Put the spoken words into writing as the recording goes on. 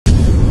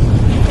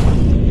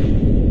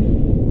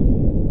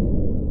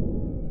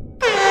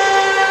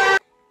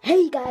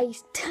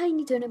guys,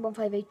 Tiny Turnip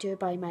 1582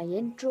 by my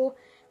intro.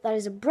 That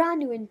is a brand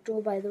new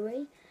intro, by the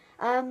way.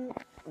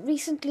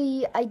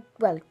 Recently, I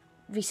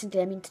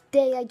mean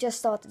today I just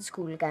started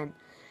school again.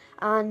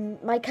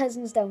 And my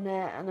cousin's down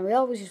there, and we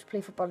always used to play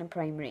football in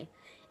primary.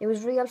 It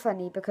was real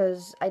funny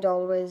because I'd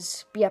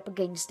always be up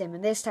against him,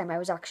 and this time I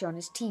was actually on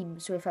his team,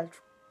 so it felt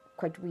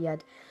quite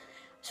weird.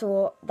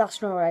 So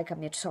that's not what I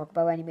come here to talk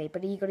about anyway,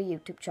 but he got a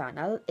YouTube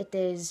channel. It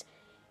is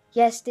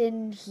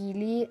Iestyn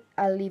Healey.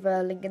 I'll leave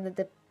a link in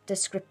the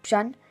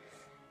description.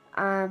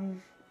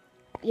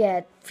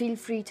 Yeah, feel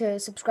free to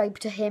subscribe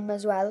to him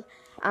as well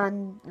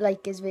and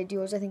like his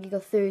videos. I think he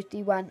got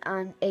 31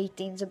 and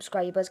 18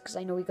 subscribers because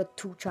I know he got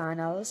 2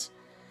 channels.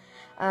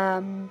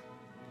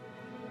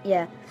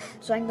 Yeah,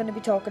 so I'm going to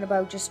be talking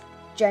about just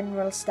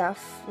general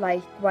stuff,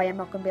 like why I'm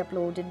not going to be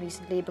uploading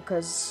recently,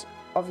 because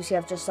obviously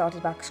I've just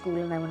started back school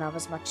and I won't have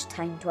as much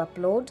time to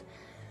upload,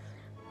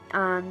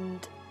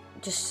 and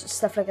just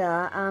stuff like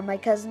that. My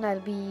cousin, I'll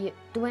be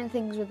doing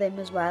things with him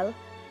as well.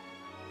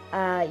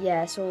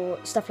 Yeah, so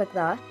stuff like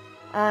that.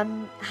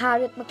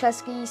 Harriet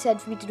McCluskey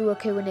said for me to do a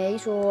Q&A,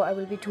 so I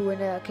will be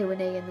doing a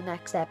Q&A in the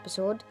next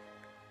episode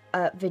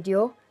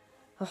video.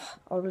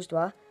 Always do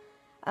that.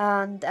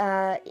 And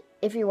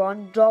if you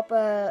want, drop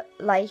a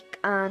like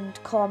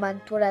and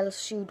comment what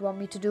else you'd want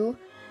me to do,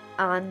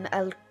 and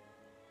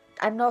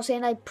I'm not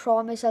saying I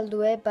promise I'll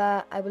do it,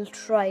 but I will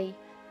try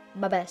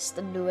my best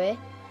and do it.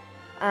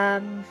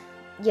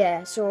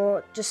 Yeah,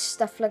 so just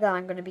stuff like that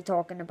I'm going to be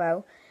talking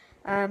about.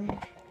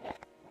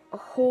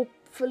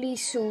 Hopefully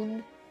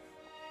soon,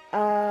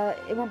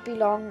 it won't be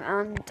long,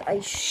 and I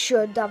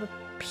should have a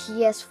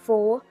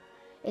PS4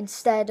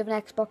 instead of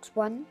an Xbox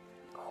One,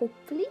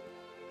 hopefully,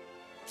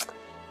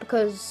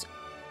 because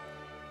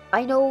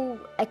I know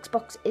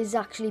Xbox is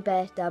actually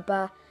better,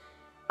 but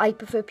I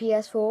prefer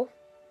PS4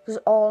 because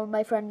all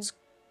my friends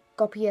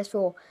got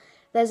PS4.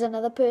 There's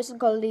another person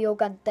called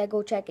Gunter,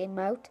 go check him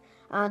out,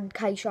 and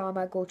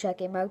Sharma, go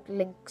check him out,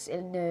 links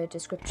in the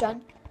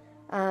description.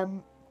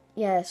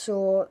 Yeah,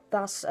 so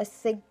I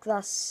think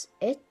that's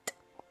it.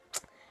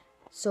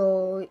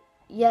 So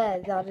yeah,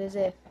 that is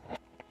it.